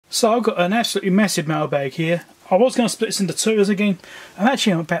So I've got an absolutely massive mailbag here. I was going to split this into two as again. I'm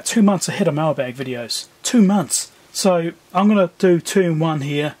actually about 2 months ahead of mailbag videos. 2 months. So I'm going to do 2 in 1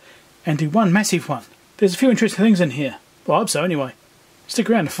 here and do one massive one. There's a few interesting things in here. Well, I hope so anyway. Stick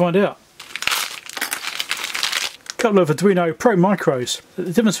around to find out. A couple of Arduino Pro Micros.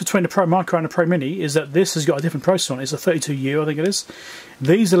 The difference between the Pro Micro and the Pro Mini is that this has got a different processor on it. It's a 32U, I think it is.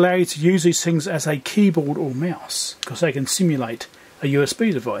 These allow you to use these things as a keyboard or mouse because they can simulate a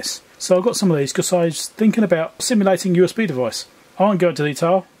USB device. So I've got some of these because I was thinking about simulating a USB device. I won't go into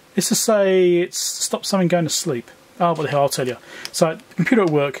detail. Let's just say it's stopped something going to sleep. Oh, what the hell, I'll tell you. So the computer at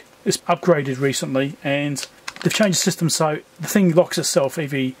work is upgraded recently and they've changed the system so the thing locks itself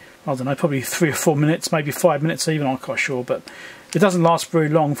every, I don't know, probably 3 or 4 minutes, maybe 5 minutes even, I'm not quite sure, but it doesn't last very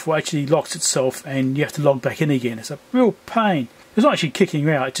long before it actually locks itself and you have to log back in again. It's a real pain. It's not actually kicking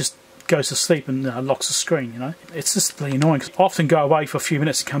you out, it just goes to sleep and locks the screen, you know. It's just really annoying because I often go away for a few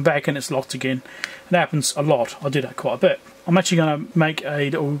minutes and come back and it's locked again. It happens a lot. I do that quite a bit. I'm actually going to make a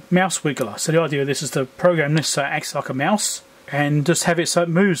little mouse wiggler. So the idea of this is to program this so it acts like a mouse and just have it so it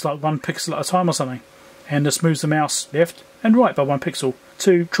moves like 1 pixel at a time or something. And just moves the mouse left and right by 1 pixel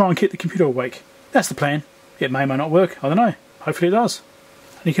to try and keep the computer awake. That's the plan. It may or may not work. I don't know. Hopefully it does.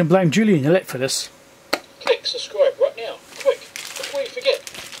 And you can blame Julie and Yolette for this. Click subscribe right now. Quick. Before you forget.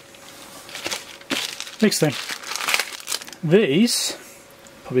 Next thing. These,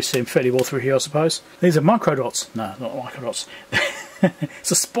 probably see them fairly well through here I suppose. These are microdots. No, not microdots.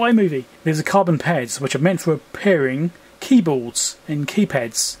 It's a spy movie. These are carbon pads which are meant for repairing keyboards and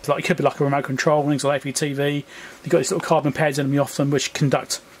keypads. Like it could be like a remote control, things like that for your TV. You've got these little carbon pads in them often which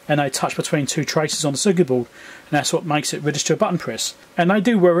conduct and they touch between 2 traces on the circuit board and that's what makes it register a button press. And they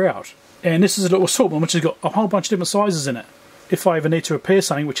do wear out. And this is a little assortment which has got a whole bunch of different sizes in it. If I ever need to repair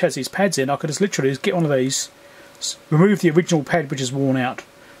something which has these pads in, I could just literally get one of these, remove the original pad which is worn out,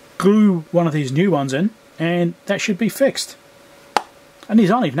 glue one of these new ones in, and that should be fixed. And these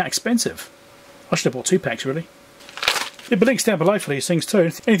aren't even that expensive. I should have bought 2 packs really. There'll be links down below for these things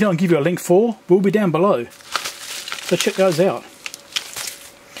too. Anything I can give you a link for will be down below. So check those out.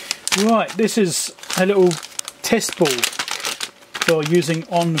 Right, this is a little test board for using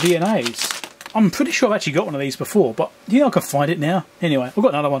on VNAs. I'm pretty sure I've actually got one of these before, but you know I can find it now. Anyway, I've got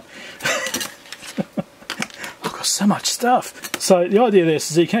another one. I've got so much stuff. So the idea of this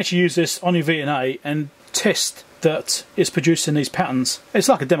is that you can actually use this on your VNA and test that it's producing these patterns. It's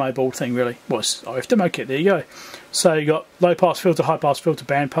like a demo board thing really. Well, it's RF demo kit, there you go. So you've got low pass filter, high pass filter,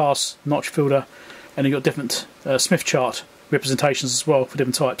 band pass, notch filter, and you've got different Smith chart representations as well for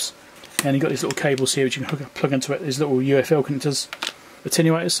different types. And you've got these little cables here which you can plug into it, these little UFL connectors.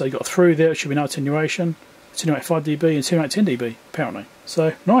 Attenuators, so you've got through there, it should be no attenuation, attenuate 5 dB and attenuate 10 dB apparently.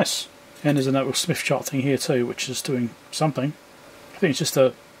 So nice. And there's a little Smith chart thing here too which is doing something. I think it's just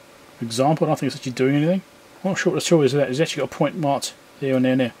an example, I don't think it's actually doing anything. I'm not sure what the story is with that. It's actually got a point marked there and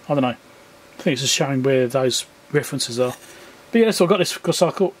there and there. I don't know. I think it's just showing where those references are. But yeah, so I got this because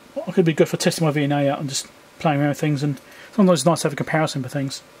I thought I could be good for testing my VNA out and just playing around with things, and sometimes it's nice to have a comparison for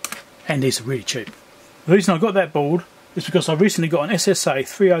things. And these are really cheap. The reason I got that board is because I recently got an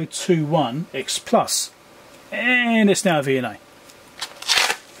SSA2104 X Plus, and it's now a VNA.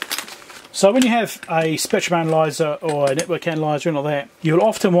 So when you have a spectrum analyzer or a network analyzer and all that, you'll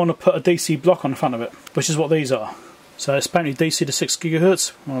often want to put a DC block on the front of it, which is what these are. So it's apparently DC to 6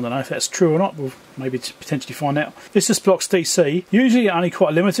 GHz. I don't know if that's true or not. We'll maybe potentially find out. This just blocks DC. Usually only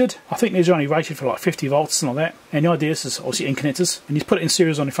quite limited. I think these are only rated for like 50 volts and all that. And the idea is obviously in connectors. And you put it in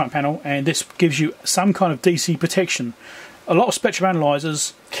series on the front panel, and this gives you some kind of DC protection. A lot of spectrum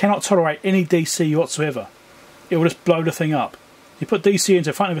analyzers cannot tolerate any DC whatsoever. It will just blow the thing up. You put DC into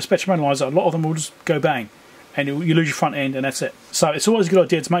the front of a spectrum analyzer, a lot of them will just go bang. And you lose your front end and that's it. So it's always a good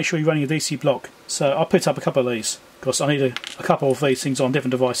idea to make sure you're running a DC block. So I picked up a couple of these because I need a couple of these things on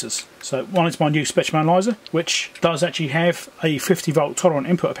different devices. So one is my new spectrum analyzer, which does actually have a 50 volt tolerant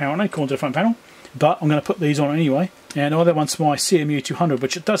input apparently according to the front panel, but I'm going to put these on anyway. And the other one's my CMU200,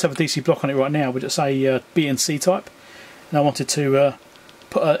 which it does have a DC block on it right now, but it's a B and C type, and I wanted to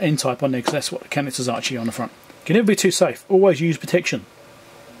put an N type on there because that's what the connectors are actually on the front. You can never be too safe, always use protection.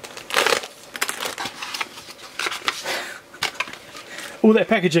 All that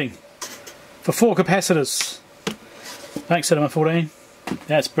packaging for 4 capacitors. Thanks, 7114.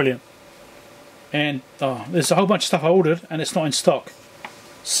 That's brilliant. And there's a whole bunch of stuff I ordered and it's not in stock.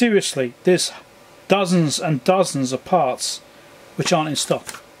 Seriously, there's dozens and dozens of parts which aren't in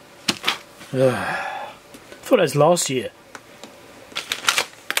stock. I thought that was last year.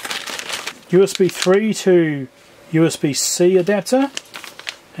 USB 3 to USB-C adapter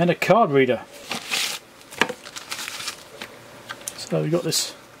and a card reader. So we've got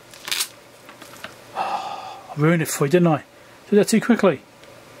this I ruined it for you, didn't I? Did that too quickly.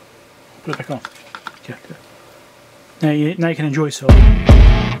 Put it back on. Okay, good. Now you can enjoy yourself.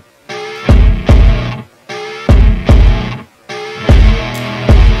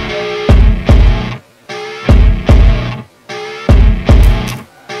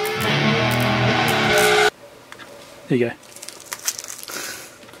 There you go.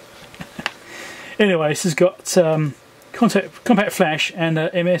 Anyway, this has got compact flash and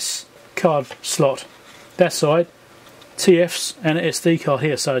a MS card slot. That side, TFs and an SD card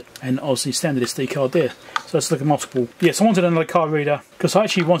here, so, and obviously standard SD card there. So let's look at multiple. Yes, I wanted another card reader because I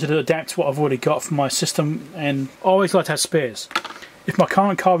actually wanted to adapt what I've already got for my system, and I always like to have spares. If my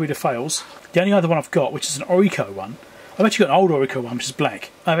current card reader fails, the only other one I've got, which is an Orico one, I've actually got an old Orico one which is black.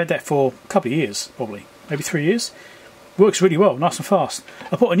 I've had that for a couple of years, probably, maybe 3 years. Works really well, nice and fast.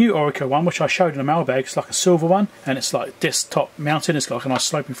 I bought a new Orico one which I showed in a mailbag. It's like a silver one and it's like desktop mounted. It's got like a nice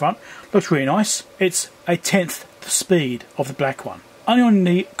sloping front. Looks really nice. It's 1/10 the speed of the black one. Only on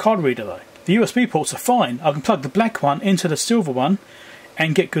the card reader though. The USB ports are fine. I can plug the black one into the silver one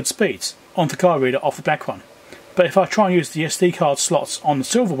and get good speeds on the card reader off the black one. But if I try and use the SD card slots on the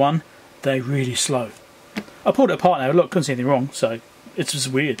silver one, they're really slow. I pulled it apart now. Look, couldn't see anything wrong, so it's just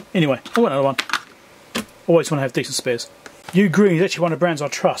weird. Anyway, I want another one. Always want to have decent spares. U-Green is actually one of the brands I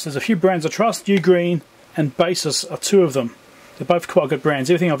trust. There's a few brands I trust. U-Green and Basis are two of them. They're both quite good brands.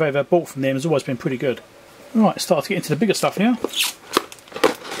 Everything I've ever bought from them has always been pretty good. Alright, start to get into the bigger stuff now. This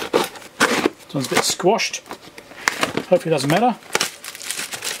one's a bit squashed. Hopefully it doesn't matter.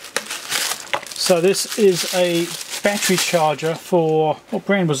 So this is a battery charger for... what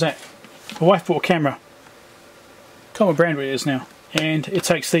brand was that? My wife bought a camera. I can't remember what brand it is now. And it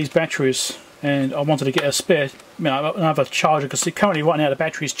takes these batteries. And I wanted to get a spare, another charger, because currently right now the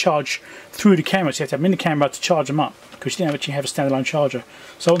batteries charge through the camera, so you have to have them in the camera to charge them up, because you don't actually have a standalone charger.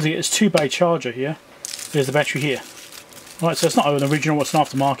 So I wanted to get this 2-bay charger here. There's the battery here. Right, so it's not an original, it's an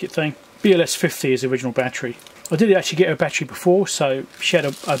aftermarket thing. BLS 50 is the original battery. I did actually get a battery before, so she had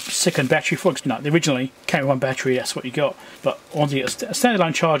a second battery for it. No, they originally came with one battery, that's what you got. But I wanted to get a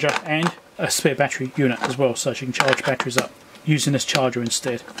standalone charger and a spare battery unit as well, so she can charge batteries up using this charger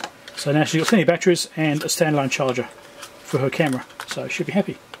instead. So now she's got plenty of batteries and a standalone charger for her camera, so she'll be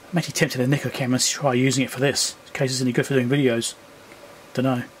happy. I'm actually tempted to nick her camera and try using it for this, in case it's any good for doing videos. Don't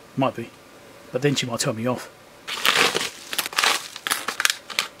know, might be. But then she might tell me off.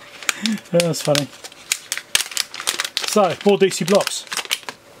 Oh, that's funny. So, more DC blocks.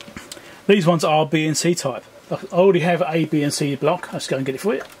 These ones are B and C type. I already have a B and C block. Let's go and get it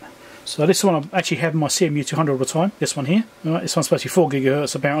for you. So this one I actually have my CMU 200 all the time. This one here. Alright, this one's supposed to be 4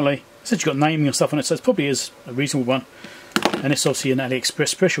 GHz apparently. It's actually got naming and stuff on it, so it probably is a reasonable one. And it's obviously an AliExpress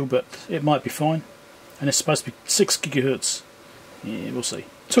special, but it might be fine. And it's supposed to be 6 GHz. Yeah, we'll see.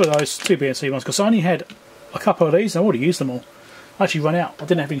 Two of those, two BNC ones, because I only had a couple of these and I already used them all. I actually run out. I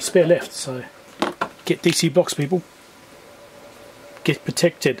didn't have any spare left, so get DC blocks, people. Get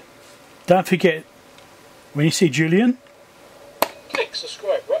protected. Don't forget, when you see Julian, click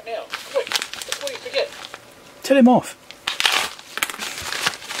subscribe right now, quick, before you forget. Tell him off.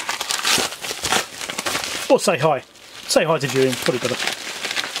 Or say hi. Say hi to Julian, probably better.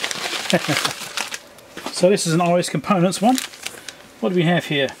 So this is an RS Components one. What do we have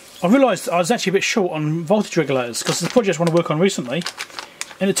here? I realised I was actually a bit short on voltage regulators because the project I want to work on recently,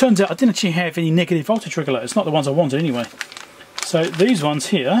 and it turns out I didn't actually have any negative voltage regulators, not the ones I wanted anyway. So these ones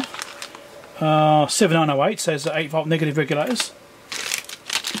here are 7908, so there's 8-volt negative regulators.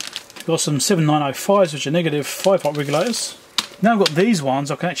 Got some 7905s which are negative 5-volt regulators. Now I've got these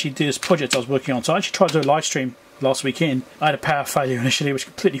ones, I can actually do this project I was working on. So I actually tried to do a live stream last weekend. I had a power failure initially which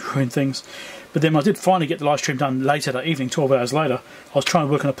completely ruined things. But then I did finally get the live stream done later that evening, 12 hours later. I was trying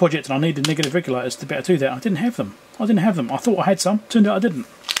to work on a project and I needed negative regulators to be able to do that. I didn't have them. I thought I had some, turned out I didn't.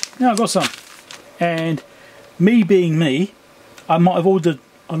 Now I've got some. And me being me, I might have ordered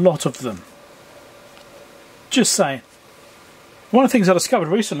a lot of them. Just saying. One of the things I discovered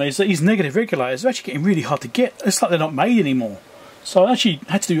recently is that these negative regulators are actually getting really hard to get. It's like they're not made anymore. So I actually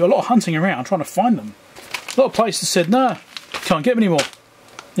had to do a lot of hunting around trying to find them. A lot of places said, no, can't get them anymore.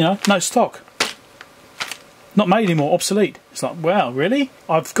 You know, no stock. Not made anymore, obsolete. It's like, wow, really?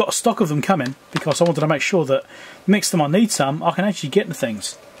 I've got a stock of them coming because I wanted to make sure that next time I need some, I can actually get the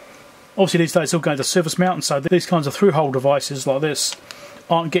things. Obviously these days it's all going to surface mount, and so these kinds of through-hole devices like this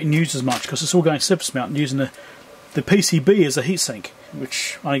aren't getting used as much because it's all going to surface mount and using the PCB as a heatsink,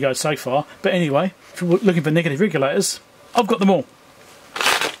 which only goes so far. But anyway, if you're looking for negative regulators, I've got them all.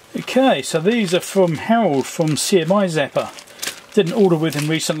 Okay, so these are from Harold from CMI Zapper. Did an order with him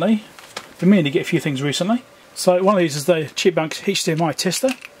recently. Been meaning to get a few things recently. So one of these is the Chipmunk HDMI tester,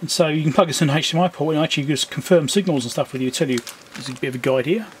 and so you can plug this in an HDMI port and actually just confirm signals and stuff with you. Tell you, there's a bit of a guide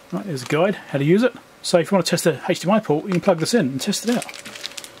here. Right, there's a guide how to use it. So if you want to test a HDMI port, you can plug this in and test it out.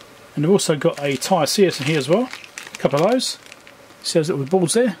 And they've also got a tyre CS in here as well. A couple of those. See those little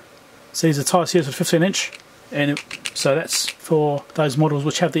boards there? So these are tyre CS with 15-inch, and so that's for those models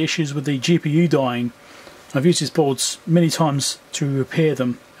which have the issues with the GPU dying. I've used these boards many times to repair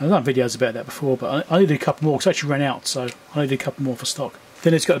them. I've done videos about that before, but I needed a couple more because I actually ran out, so I needed a couple more for stock.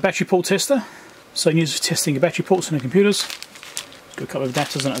 Then it's got a battery port tester, so you can use it for testing your battery ports in the computers. It's got a couple of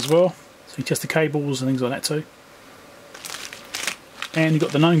adapters in it as well, so you can test the cables and things like that too. And you've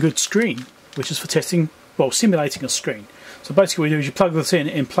got the known good screen, which is for testing, well, simulating a screen. So basically what you do is you plug this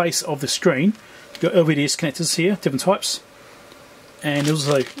in place of the screen. You've got LVDS connectors here, different types. And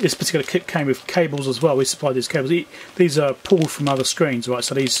also, this particular kit came with cables as well. We supplied these cables. These are pulled from other screens, right?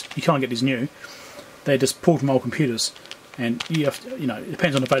 So these, you can't get these new. They're just pulled from old computers. And you have to, you know, it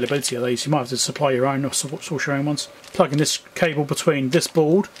depends on the availability of these. You might have to supply your own or source your own ones. Plugging this cable between this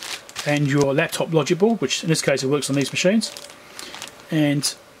board and your laptop logic board, which in this case it works on these machines.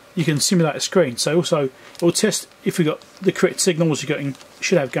 And you can simulate a screen. So also, it will test if you've got the correct signals you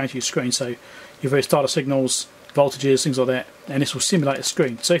should have going to your screen. So your various data signals, voltages, things like that, and this will simulate a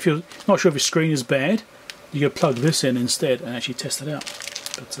screen. So if you're not sure if your screen is bad, you can plug this in instead and actually test it out.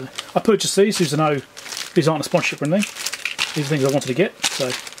 But I purchased these. These aren't a sponsorship or anything. These are things I wanted to get.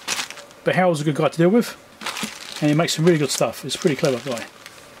 So, but Harold's a good guy to deal with, and he makes some really good stuff. He's a pretty clever guy.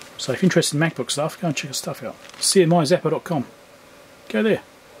 So if you're interested in MacBook stuff, go and check his stuff out. cmizapper.com. Go there.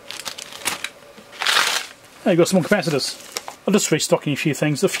 There, you've got some more capacitors. I'm just restocking a few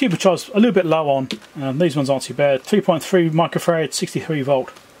things. A few which I was a little bit low on. These ones aren't too bad. 3.3 microfarad, 63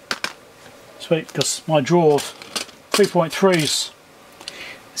 volt. Sweet, because my drawer of 3.3s,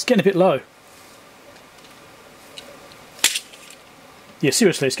 it's getting a bit low. Yeah,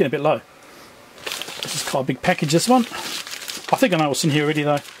 seriously, it's getting a bit low. This is quite a big package, this one. I think I know what's in here already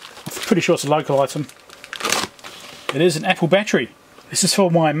though. I'm pretty sure it's a local item. It is an Apple battery. This is for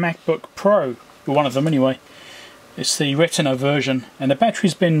my MacBook Pro, or one of them anyway. It's the Retina version, and the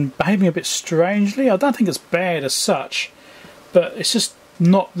battery's been behaving a bit strangely. I don't think it's bad as such, but it's just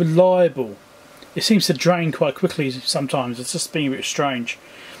not reliable. It seems to drain quite quickly sometimes. It's just being a bit strange.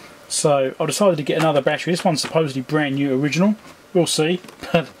 So I decided to get another battery. This one's supposedly brand new, original. We'll see,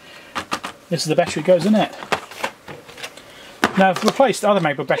 but this is the battery it goes in at. Now I've replaced other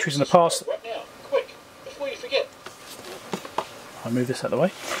MacBook batteries in the past. What now? Quick, before you forget. I'll move this out of the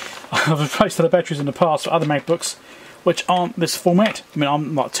way. I've replaced other batteries in the past for other MacBooks which aren't this format. I mean,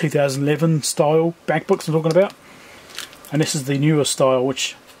 I'm like 2011 style MacBooks I'm talking about, and this is the newer style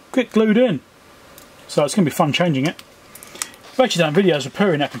which get glued in, so it's going to be fun changing it. I've actually done videos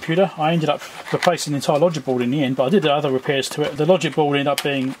repairing that computer. I ended up replacing the entire logic board in the end, but I did other repairs to it. The logic board ended up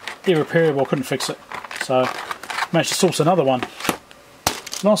being irreparable, I couldn't fix it, so managed to source another one.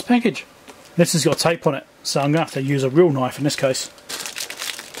 Last package. This has got tape on it, so I'm going to have to use a real knife in this case.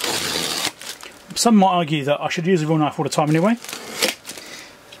 Some might argue that I should use a real knife all the time anyway,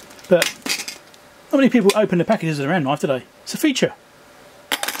 but not many people open the packages with a round knife today. It's a feature,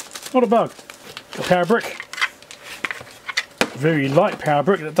 not a bug. Got a power brick, very light power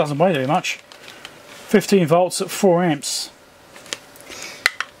brick that doesn't weigh very much. 15 volts at 4 amps.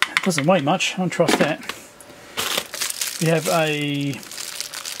 It doesn't weigh much, I don't trust that. We have a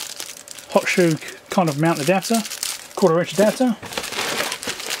hot shoe kind of mount adapter, 1/4 inch adapter.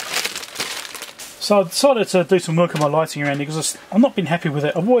 So I decided to do some work on my lighting around here because I've not been happy with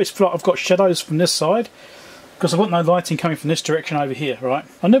it. I've always felt like I've got shadows from this side because I've got no lighting coming from this direction over here, right?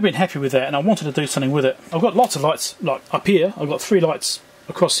 I've never been happy with that, and I wanted to do something with it. I've got lots of lights, like up here. I've got 3 lights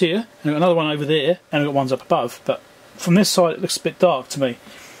across here, and I've got another one over there, and I've got ones up above. But from this side it looks a bit dark to me.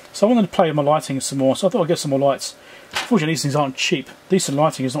 So I wanted to play with my lighting some more, so I thought I'd get some more lights. Unfortunately these things aren't cheap. Decent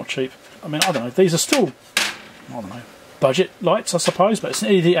lighting is not cheap. I mean, I don't know, these are still, I don't know, budget lights I suppose, but it's an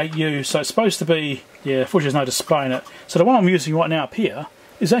ED8U, so it's supposed to be, yeah, unfortunately there's no display in it. So the one I'm using right now up here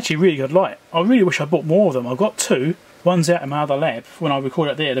is actually a really good light. I really wish I bought more of them. I've got 2. One's out in my other lab when I record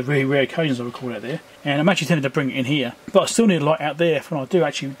out there, the very rare occasions I record out there, and I'm actually tempted to bring it in here, but I still need a light out there when I do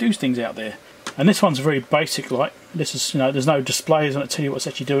actually do things out there. And this one's a very basic light. This is, you know, there's no displays on it to tell you what it's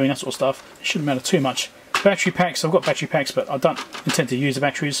actually doing, that sort of stuff. It shouldn't matter too much. Battery packs, I've got battery packs, but I don't intend to use the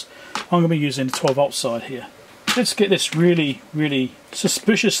batteries. I'm going to be using the 12 volt side here. Let's get this really, really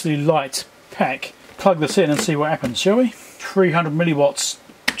suspiciously light pack, plug this in and see what happens, shall we? 300 milliwatts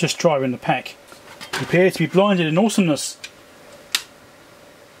just driving the pack. Prepare to be blinded in awesomeness.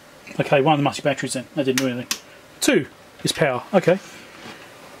 Okay, one of them must be batteries then. That didn't do anything. 2 is power. Okay.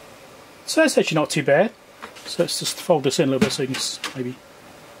 So that's actually not too bad. So let's just fold this in a little bit so you can maybe,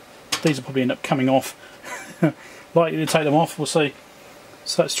 these will probably end up coming off. Likely to take them off, we'll see.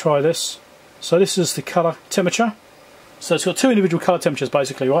 So let's try this. So this is the colour temperature. So it's got two individual colour temperatures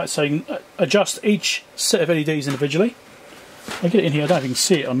basically, right? So you can adjust each set of LEDs individually. I'll get it in here, I don't know if you can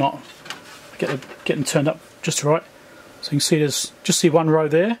see it or not. Get them turned up just right. So you can see there's just see one row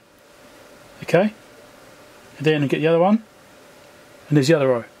there. Okay. And then get the other one. And there's the other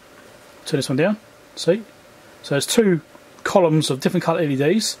row. Turn this one down. See? So there's two columns of different colour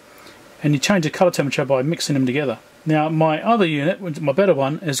LEDs. And you change the colour temperature by mixing them together. Now my other unit, my better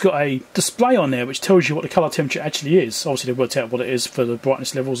one, has got a display on there which tells you what the colour temperature actually is. Obviously they've worked out what it is for the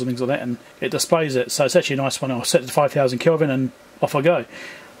brightness levels and things like that, and it displays it. So it's actually a nice one. I'll set it to 5000 Kelvin and off I go.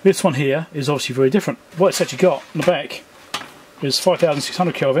 This one here is obviously very different. What it's actually got on the back is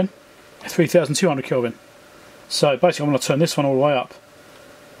 5600 Kelvin, 3200 Kelvin. So basically I'm going to turn this one all the way up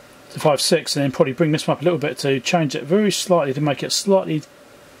to 5.6 and then probably bring this one up a little bit to change it very slightly to make it slightly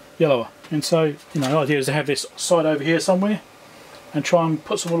yellower. And so, you know, the idea is to have this side over here somewhere and try and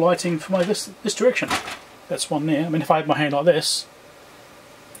put some more lighting from this direction. That's one there. I mean, if I had my hand like this,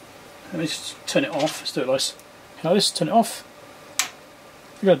 let me just turn it off. Let's do it like this. Turn it off.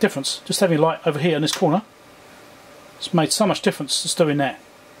 Look at the difference. Just having light over here in this corner, it's made so much difference just doing that.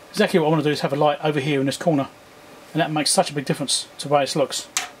 Exactly what I want to do is have a light over here in this corner, and that makes such a big difference to the way it looks.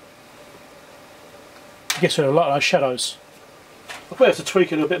 It gets rid of a lot of those shadows. I'll probably have to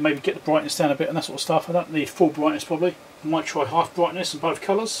tweak it a little bit, maybe get the brightness down a bit and that sort of stuff. I don't need full brightness probably. I might try half brightness in both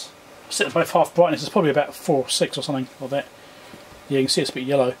colours. Set them both half brightness, it's probably about 4 or 6 or something like that. Yeah, you can see it's a bit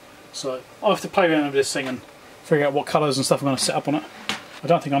yellow. So I'll have to play around with this thing and figure out what colours and stuff I'm going to set up on it. I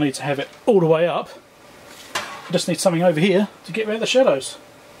don't think I need to have it all the way up. I just need something over here to get rid of the shadows.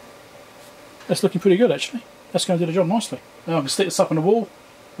 That's looking pretty good actually. That's going to do the job nicely. Now I can stick this up on the wall,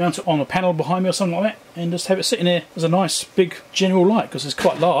 mount it on a panel behind me or something like that, and just have it sitting there as a nice big general light because it's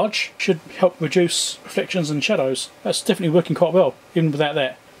quite large. Should help reduce reflections and shadows. That's definitely working quite well, even without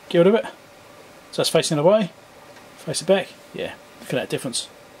that. Get rid of it. So that's facing away. Face it back. Yeah, look at that difference.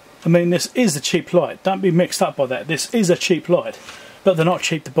 I mean, this is a cheap light. Don't be mixed up by that. This is a cheap light, but they're not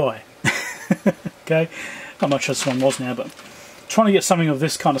cheap to buy. Okay, not much as one was now, but trying to get something of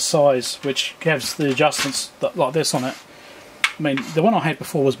this kind of size, which has the adjustments like this on it. I mean, the one I had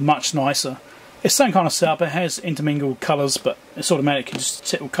before was much nicer. It's the same kind of setup. It has intermingled colours, but it's automatic. You just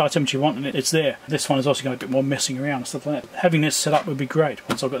set what colour temperature you want, and it's there. This one is also going to be a bit more messing around and stuff like that. Having this set up would be great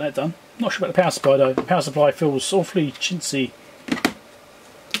once I've got that done. Not sure about the power supply though. The power supply feels awfully chintzy.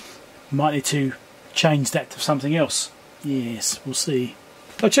 Might need to change that to something else. Yes, we'll see.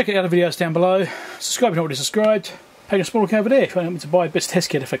 So check out the other videos down below. Subscribe if you're not already subscribed. Page on small account over there if you want me to buy best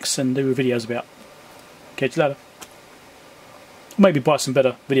Heathkit effects and do videos about. Catch you later. Maybe buy some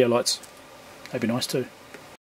better video lights. That'd be nice too.